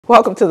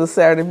Welcome to the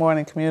Saturday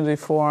Morning Community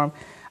Forum.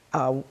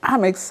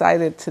 I'm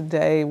excited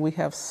today. We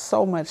have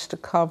so much to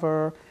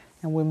cover,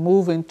 and we're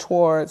moving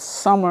towards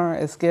summer.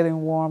 It's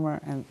getting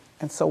warmer,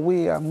 and so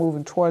we are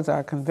moving towards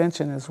our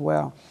convention as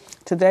well.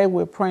 Today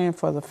we're praying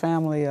for the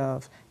family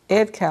of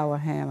Ed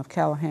Callahan of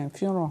Callahan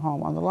Funeral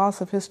Home on the loss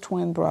of his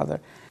twin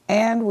brother.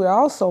 And we're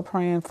also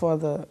praying for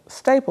the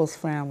Staples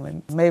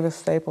family, Mavis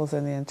Staples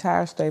and the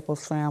entire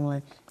Staples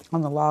family, on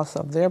the loss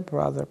of their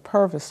brother,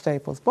 Purvis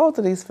Staples. Both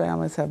of these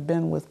families have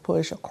been with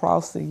Push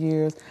across the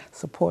years,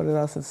 supported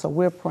us, and so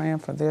we're praying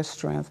for their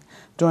strength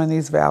during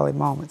these valley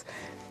moments.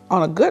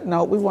 On a good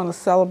note, we want to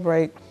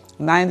celebrate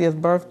 90th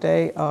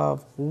birthday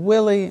of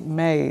Willie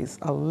Mays,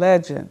 a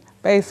legend,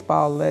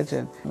 baseball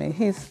legend. I mean,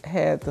 he's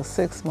had the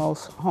 6th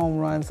most home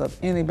runs of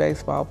any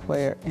baseball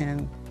player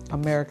in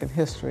American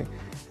history.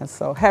 And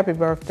so happy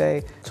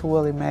birthday to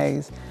Willie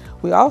Mays.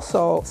 We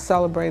also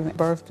celebrated the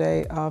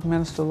birthday of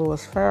Minister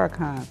Louis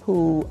Farrakhan,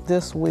 who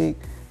this week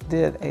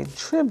did a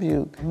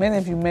tribute. Many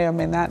of you may or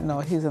may not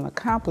know he's an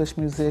accomplished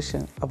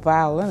musician, a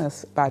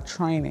violinist by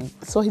training.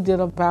 So he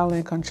did a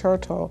violin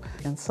concerto,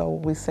 and so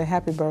we say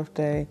happy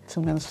birthday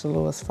to Minister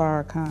Louis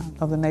Farrakhan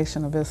of the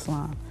Nation of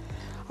Islam.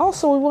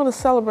 Also, we want to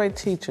celebrate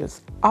teachers.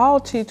 All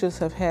teachers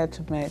have had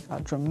to make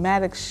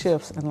dramatic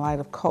shifts in light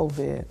of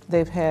COVID.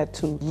 They've had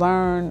to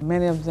learn,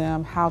 many of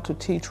them, how to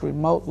teach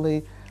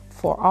remotely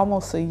for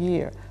almost a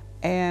year.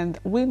 And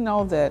we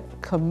know that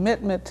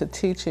commitment to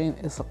teaching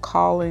is a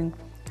calling,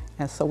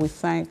 and so we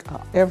thank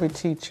every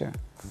teacher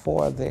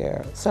for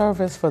their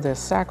service, for their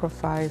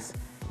sacrifice,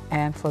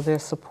 and for their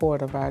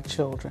support of our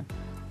children.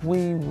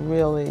 We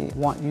really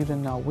want you to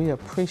know we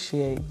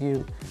appreciate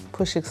you.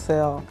 Push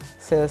Excel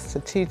says to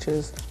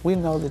teachers, we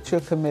know that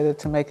you're committed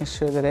to making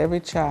sure that every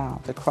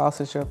child that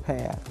crosses your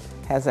path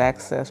has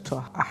access to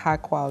a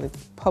high-quality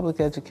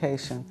public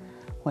education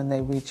when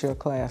they reach your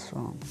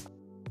classroom.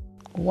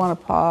 I want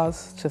to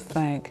pause to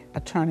thank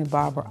Attorney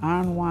Barbara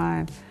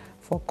Arnwine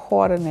for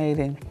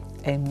coordinating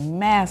a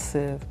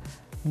massive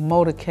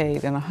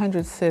motorcade in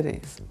 100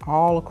 cities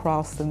all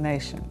across the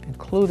nation,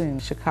 including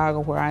Chicago,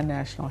 where our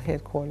national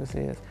headquarters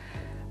is.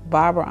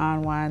 Barbara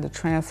Arnwine, the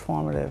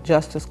Transformative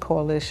Justice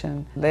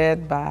Coalition,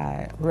 led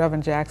by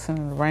Reverend Jackson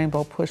and the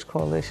Rainbow Push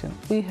Coalition,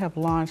 we have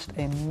launched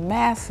a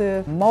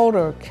massive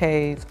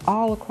motorcade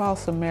all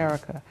across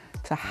America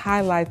to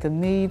highlight the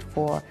need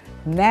for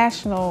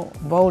national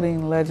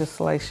voting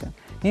legislation.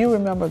 You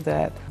remember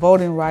that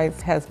voting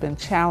rights has been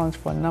challenged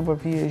for a number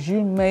of years.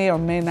 You may or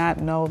may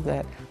not know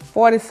that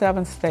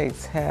 47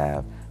 states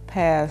have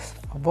passed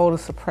voter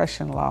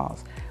suppression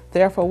laws.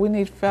 Therefore, we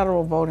need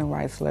federal voting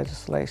rights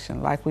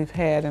legislation like we've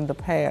had in the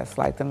past,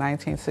 like the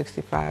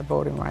 1965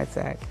 Voting Rights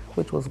Act,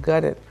 which was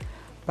gutted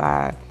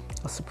by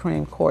a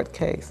Supreme Court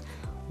case.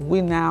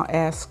 We now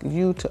ask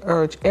you to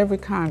urge every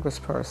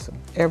congressperson,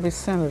 every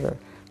senator,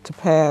 to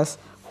pass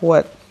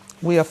what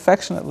we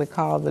affectionately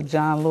call the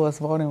John Lewis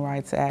Voting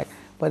Rights Act,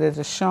 but it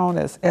is shown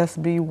as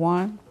SB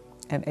 1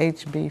 and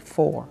HB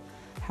 4,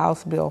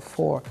 House Bill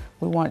 4.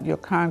 We want your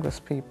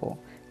congresspeople,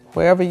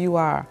 wherever you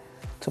are,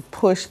 to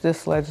push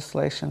this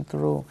legislation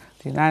through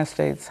the United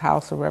States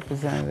House of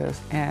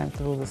Representatives and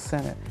through the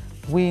Senate.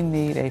 We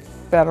need a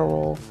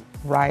federal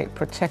right,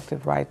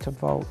 protected right to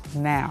vote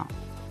now,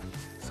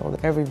 so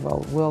that every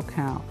vote will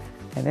count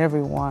and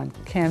everyone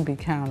can be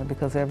counted,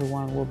 because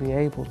everyone will be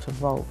able to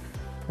vote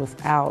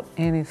without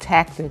any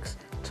tactics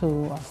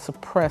to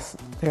suppress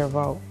their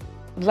vote.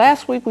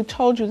 Last week we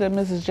told you that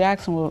Mrs.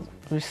 Jackson was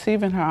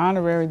receiving her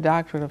honorary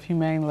doctorate of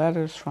humane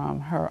letters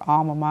from her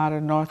alma mater,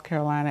 North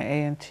Carolina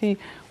A&T.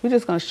 We're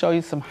just going to show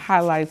you some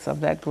highlights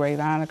of that great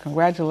honor.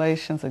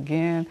 Congratulations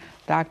again,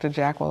 Dr.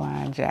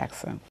 Jacqueline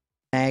Jackson.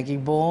 Aggie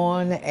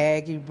born,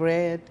 Aggie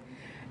bred,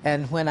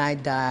 and when I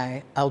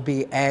die, I'll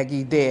be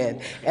Aggie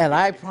dead. And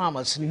I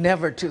promise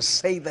never to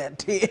say that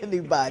to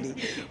anybody,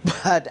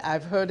 but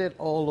I've heard it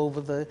all over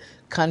the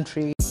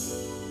country.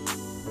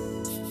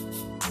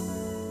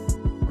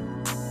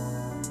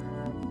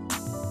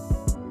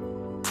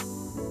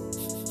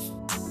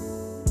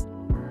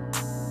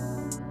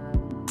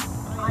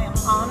 I am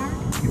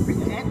honored to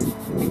present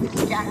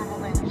Mrs.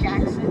 Jacqueline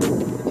Jackson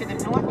to the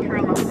North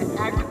Carolina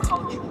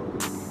Agricultural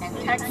and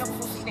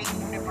Technical State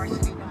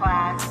University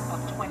class of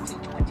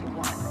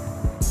 2021.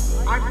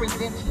 I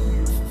present to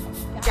you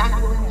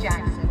Jacqueline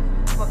Jackson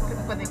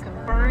for the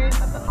conferring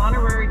of the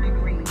honorary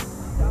degree,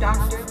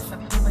 Doctor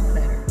of Human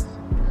Letters.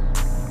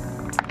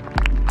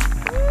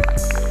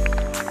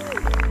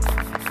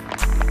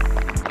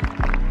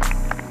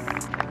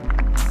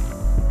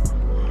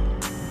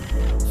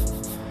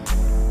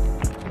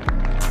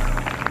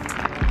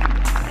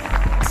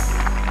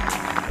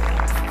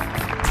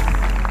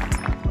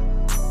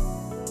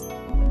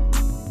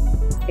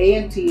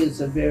 A&T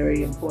is a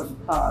very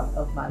important part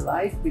of my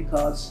life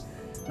because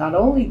not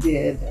only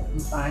did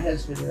my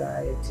husband and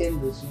I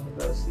attend this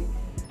university,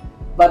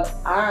 but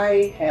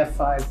I have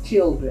 5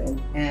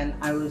 children, and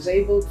I was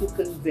able to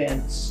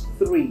convince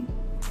 3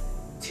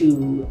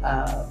 to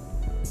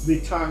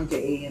return to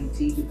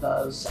A&T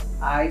because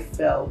I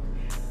felt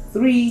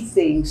 3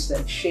 things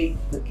that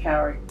shaped their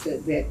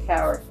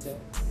character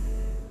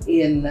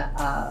in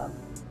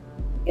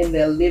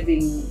their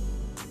living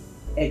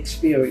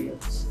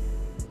experience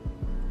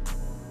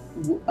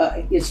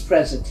is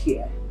present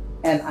here,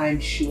 and I'm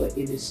sure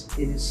it is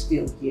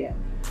still here.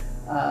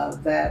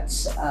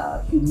 That's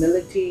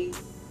humility,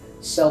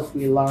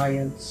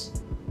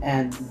 self-reliance,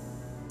 and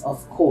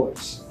of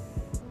course,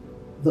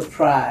 the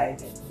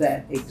pride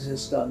that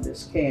exists on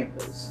this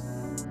campus.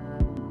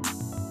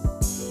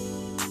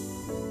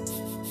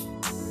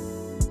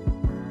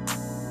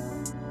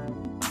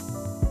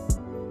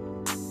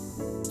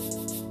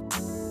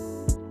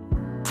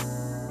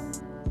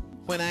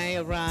 When I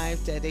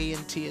arrived at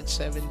A&T at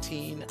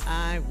 17,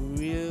 I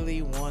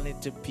really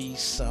wanted to be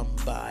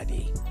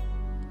somebody.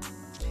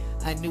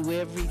 I knew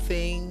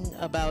everything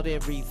about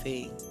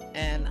everything,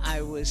 and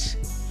I was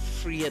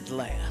free at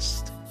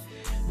last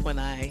when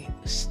I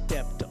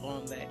stepped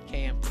on that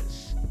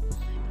campus.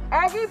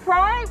 Aggie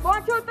Pride,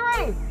 1, 2,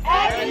 3.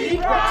 Aggie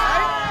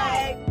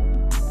Pride!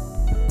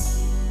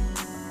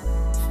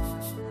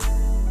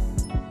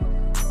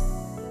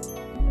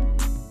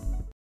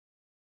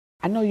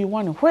 I know you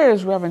wonder, where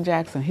is Reverend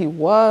Jackson? He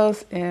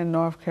was in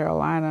North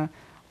Carolina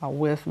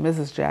with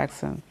Mrs.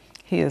 Jackson.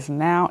 He is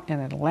now in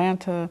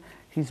Atlanta.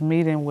 He's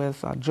meeting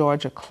with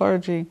Georgia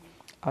clergy,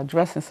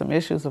 addressing some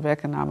issues of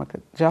economic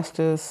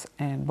justice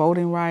and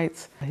voting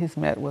rights. He's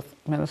met with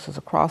ministers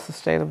across the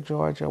state of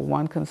Georgia.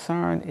 One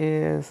concern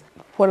is,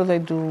 what do they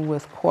do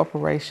with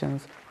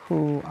corporations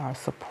who are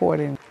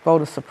supporting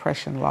voter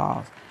suppression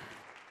laws?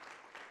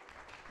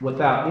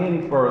 Without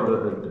any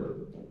further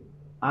ado,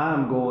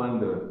 I'm going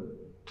to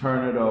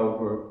turn it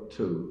over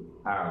to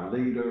our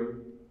leader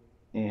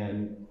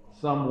and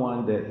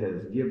someone that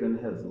has given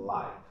his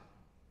life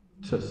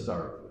to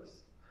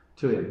service,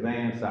 to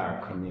advance our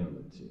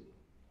community.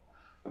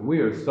 We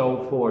are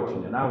so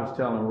fortunate. I was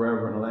telling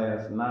Reverend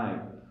last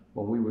night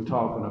when we were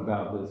talking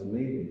about this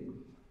meeting,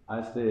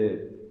 I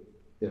said,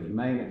 if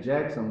Maynard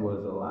Jackson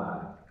was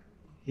alive,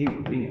 he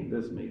would be in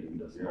this meeting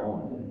this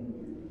morning.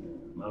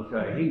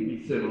 Okay, he'd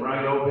be sitting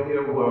right over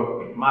here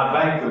where my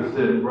banker's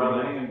sitting,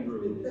 Brother Andrew.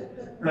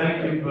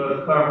 Thank you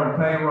for covering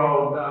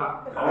payroll,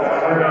 Doc, on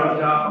the real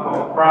job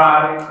on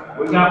Friday.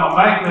 We got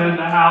my banker in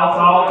the house,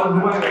 all is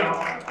well.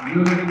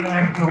 You and the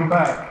things come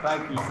back.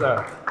 Thank you,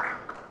 sir.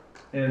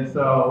 And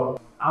so,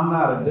 I'm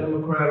not a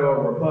Democrat or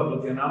a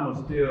Republican. I'm a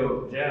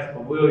still Jasper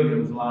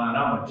Williams line.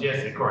 I'm a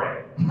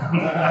Jesse-crat.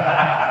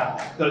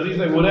 Because he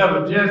said,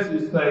 whatever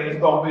Jesse say, it's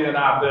going to be in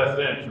our best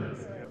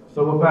interest.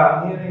 So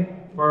without any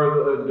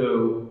further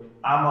ado,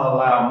 I'm going to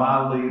allow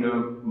my leader,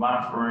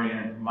 my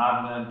friend,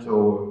 my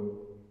mentor,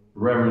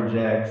 Reverend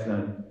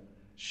Jackson,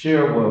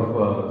 share with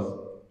us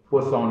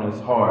what's on his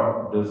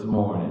heart this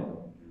morning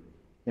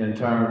in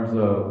terms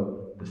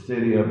of the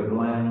city of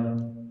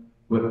Atlanta.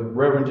 With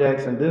Reverend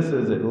Jackson, this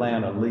is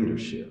Atlanta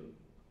leadership,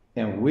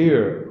 and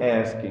we're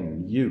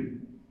asking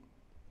you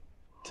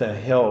to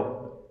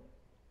help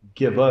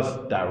give us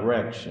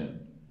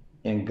direction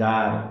and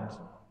guidance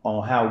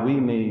on how we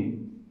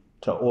need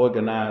to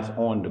organize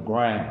on the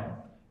ground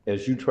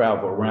as you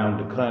travel around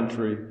the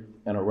country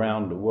and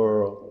around the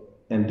world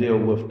and deal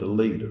with the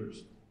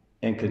leaders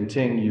and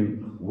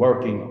continue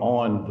working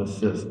on the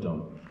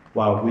system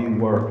while we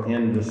work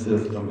in the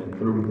system and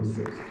through the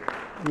system.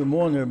 Good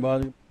morning,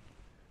 everybody.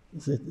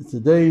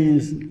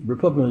 Today's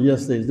Republicans,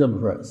 yesterday's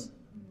Democrats.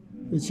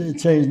 They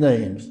changed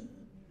names,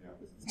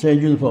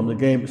 changed uniform. The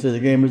game said the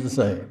game is the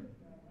same.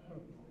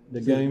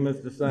 The game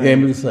is the same. The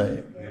game is the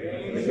same.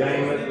 The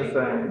game is the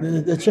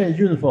same. They changed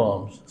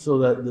uniforms so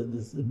that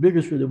the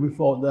bigotry that we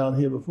fought down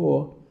here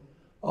before,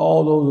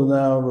 all those are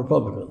now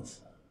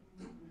Republicans.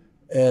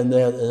 And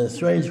a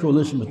strange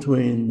coalition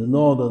between the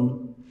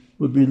Northern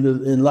would be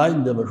the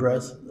enlightened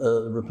Democrats,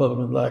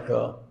 Republicans like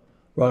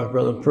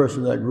Rockefeller and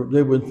Person, that group.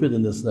 They wouldn't fit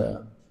in this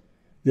now.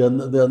 They're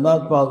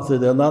not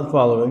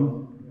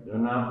following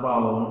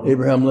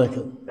Abraham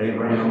Lincoln.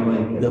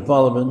 They're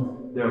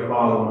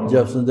following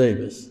Jefferson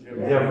Davis.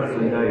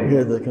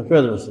 Here, the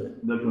Confederacy.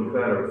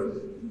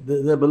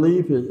 Their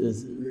belief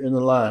is in a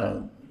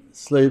line: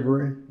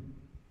 slavery,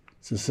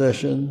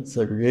 secession,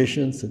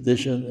 segregation,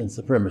 sedition, and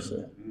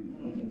supremacy.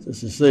 So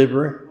this is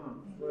slavery,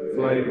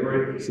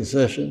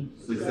 secession,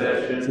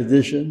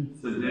 sedition,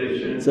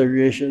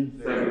 segregation,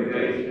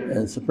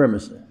 and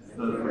supremacy.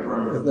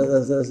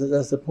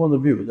 That's the point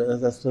of view.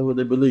 That's what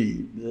they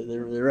believe. They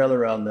rally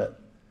around that.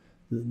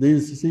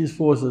 These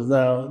forces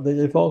now,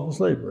 they fought for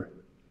slavery.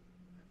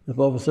 They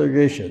fought for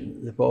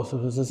segregation. They fought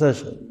for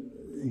secession,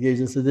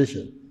 engaged in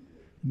sedition,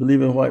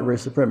 believe in white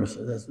race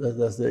supremacy.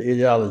 That's their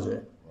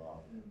ideology.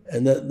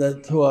 And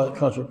that tore our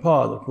country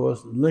apart, of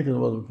course. Lincoln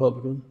was a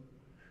Republican.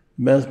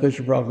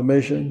 Emancipation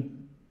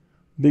Proclamation,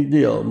 big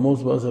deal.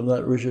 Most of us have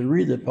not, we should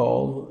read it,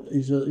 Paul.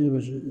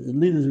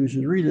 Leaders, we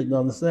should read it and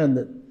understand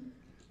that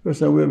first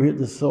time we ever hit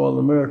the soil of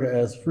America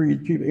as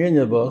freed people, any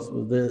of us,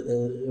 was there,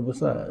 it was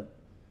signed.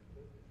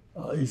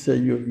 He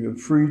said, you're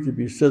free to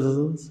be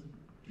citizens.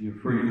 You're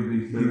free to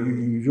be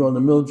citizens. You join the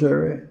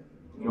military.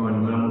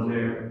 Join the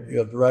military. You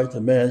have the right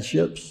to man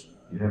ships.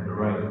 You have the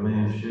right to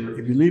man ships.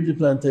 If you leave the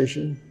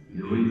plantation,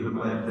 You leave the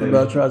plantation.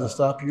 anybody tries to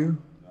stop you,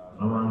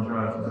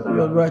 You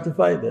have the right to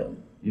fight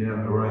them. You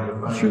have the right to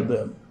fight shoot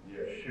them.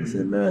 I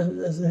said, man,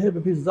 that's a heavy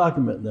piece of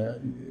document now.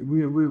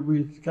 We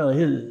kind of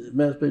hit it,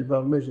 Emancipation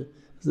Proclamation.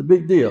 It's a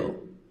big deal.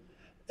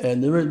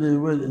 And they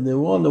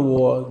won the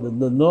war.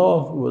 The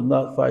North would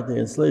not fight the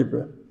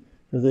enslaver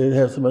because they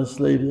have so much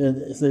slavery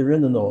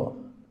in the North.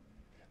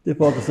 They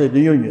fought to save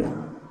the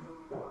Union.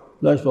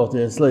 Blacks fought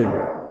to enslave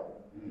them.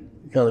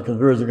 Kind of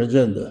converging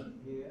agenda.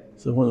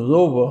 So when it was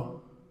over,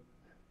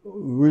 the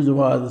reason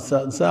why the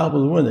South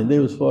was winning, they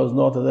was as far as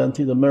north of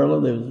Antietam,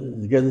 Maryland, they was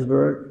in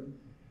Gettysburg.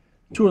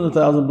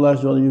 200,000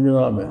 blacks joined the Union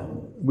Army.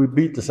 We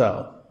beat the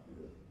South.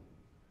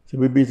 So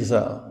we beat the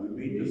South.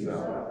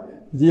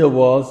 The deal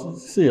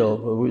was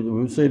sealed, but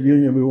we saved the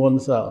Union, we won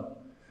the South.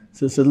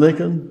 So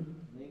Lincoln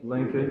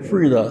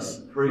freed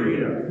us.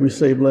 We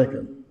saved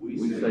Lincoln.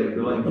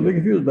 Don't be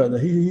confused about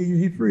that.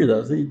 He freed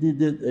us. He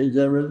did a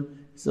general.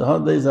 He said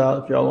 100 days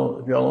out, if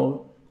y'all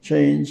don't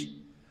change,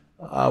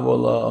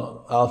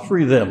 I'll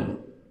free them.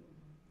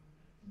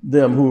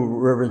 Them who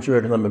reverence your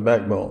economic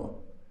backbone.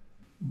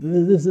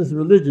 This is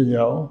religion,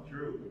 y'all.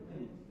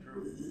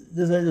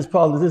 This ain't just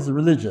politics, this is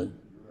religion.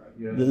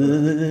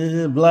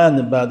 They're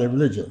blinded by their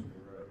religion.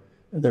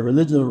 And their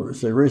religion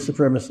is race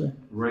supremacy,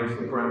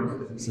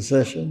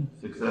 secession,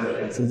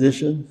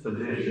 sedition,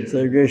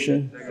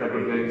 segregation,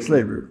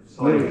 slavery.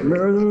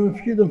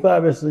 Keep them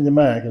 5 S's in your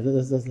mind,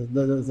 because that's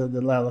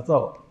the line of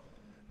thought.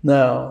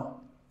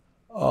 Now,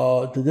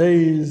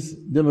 today's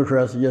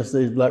Democrats and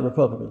yesterday's Black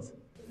Republicans,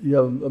 you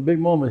have a big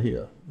moment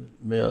here.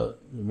 The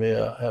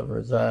mayor have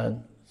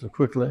resigned so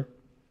quickly,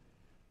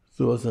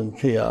 threw us in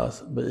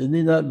chaos, but it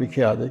need not be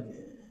chaotic.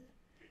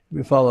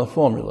 We follow a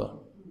formula.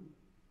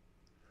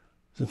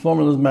 So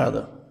formulas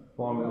matter.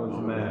 Formulas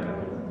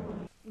matter.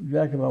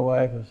 Jack and my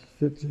wife is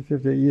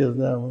 58 years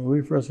now. When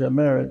we first got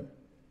married,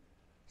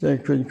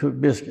 Jack couldn't cook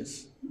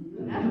biscuits.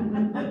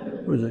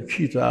 It was a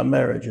key to our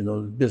marriage,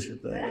 the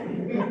biscuit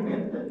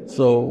thing.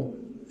 So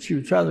she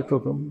would try to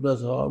cook them, bless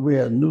her heart. We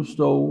had new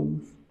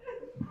stoves.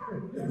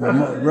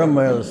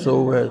 Grandma had a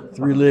stove, we had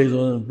 3 legs on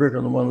it, and a brick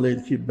on one leg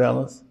to keep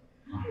balance.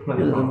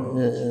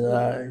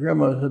 And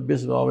grandma, her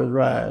biscuits always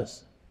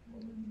rise.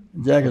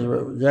 Jack was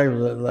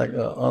like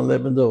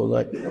unleavened dough,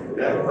 like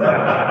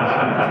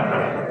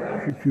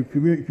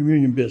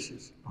communion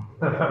biscuits.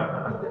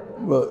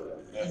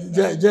 But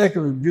Jack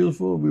was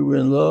beautiful. We were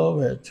in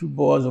love. Had 2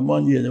 boys in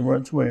 1 year. They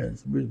weren't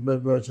twins. We were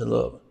very much in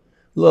love.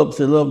 Love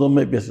don't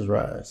make biscuits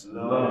rise.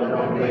 Love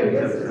don't make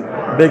biscuits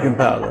rise. Baking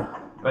powder.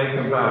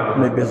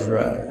 Make biscuits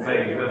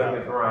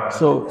rise.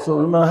 So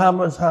no matter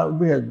how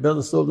we had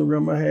better stove than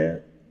grandma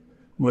had,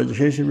 more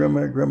education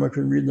grandma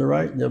couldn't read and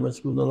write, never went to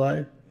school in her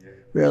life.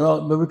 We had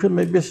all, but we couldn't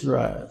make biscuits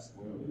rise.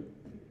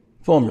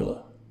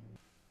 Formula.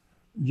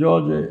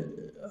 Georgia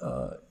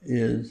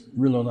is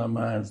really on our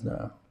minds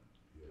now.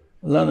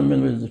 Atlanta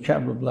is the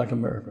capital of Black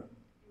America.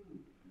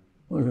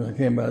 When I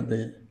came back,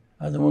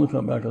 I didn't want to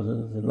come back because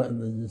it's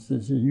a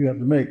decision you have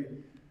to make.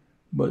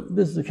 But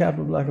this is the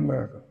capital of Black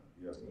America.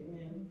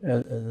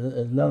 As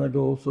Atlanta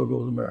goes, so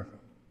goes America,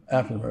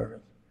 African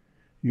Americans.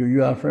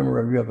 You are a frame of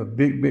reference. You have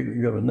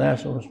you have a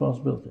national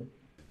responsibility.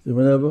 So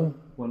whenever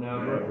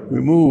we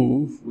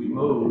move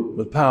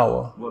with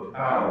power,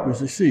 we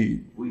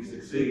succeed.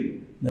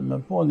 Now my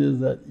point is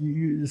that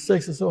the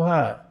stakes are so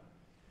high.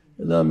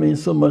 That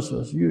means so much to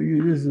us.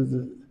 This is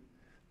the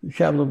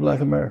capital of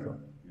Black America.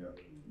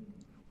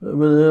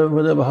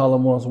 Whatever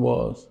Harlem once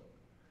was,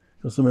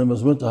 because so many of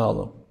us went to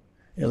Harlem.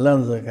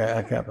 Atlanta's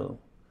our capital.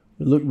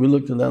 We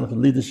look to Atlanta for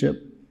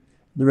leadership,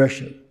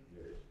 direction.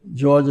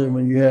 Georgia,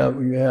 when you have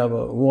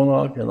a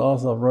Warnock and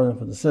also running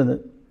for the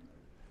Senate,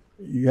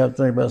 you have to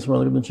think about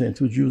Smyrna Goodman Cheney.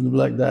 2 Jews and a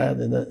black died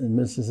in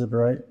Mississippi,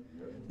 right?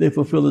 They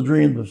fulfilled the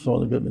dreams of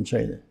Smyrna Goodman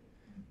Cheney.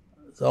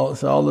 So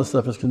all this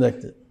stuff is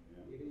connected.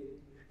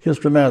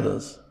 History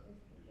matters.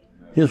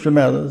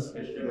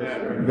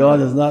 God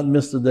has not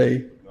missed a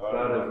day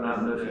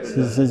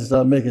since he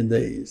started making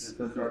days.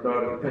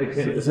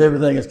 So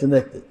everything is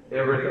connected.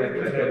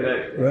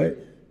 Right?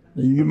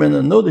 You may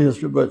not know the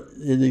history, but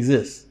it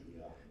exists.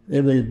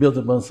 Everything is built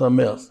upon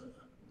something else.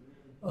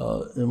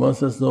 In one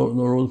sense, no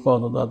Rosa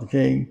Parks, no Dr.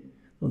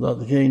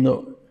 King,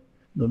 no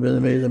Billy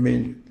Mays. I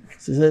mean,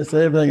 so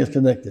everything is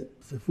connected.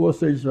 So 4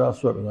 stages of our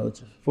struggle. Now,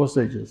 4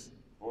 stages.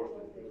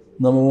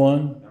 Number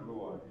 1,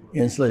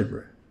 in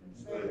slavery.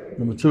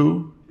 Number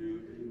 2,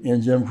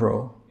 in Jim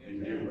Crow.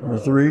 Number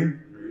 3,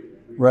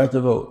 right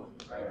to vote.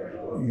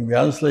 You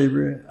got out of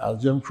slavery, out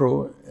of Jim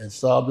Crow, and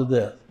starved to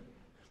death.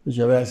 But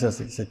you have access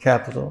to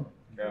capital,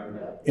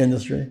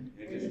 industry,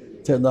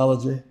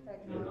 technology,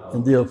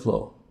 and deal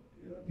flow.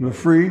 You're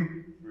free,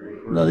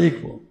 not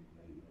equal.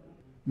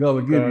 God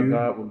will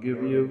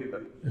give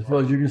you as far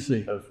as you can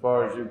see.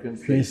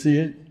 Can't see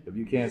it. If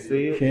you can't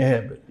see it, can't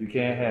have it. You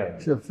can't have it.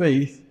 Except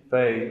faith.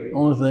 Faith.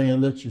 Only thing that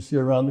lets you see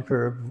around the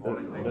curve Is the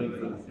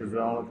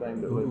only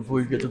thing that before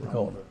you get to the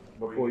corner.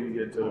 Before you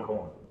get to the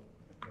corner.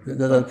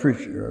 That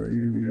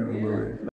preacher.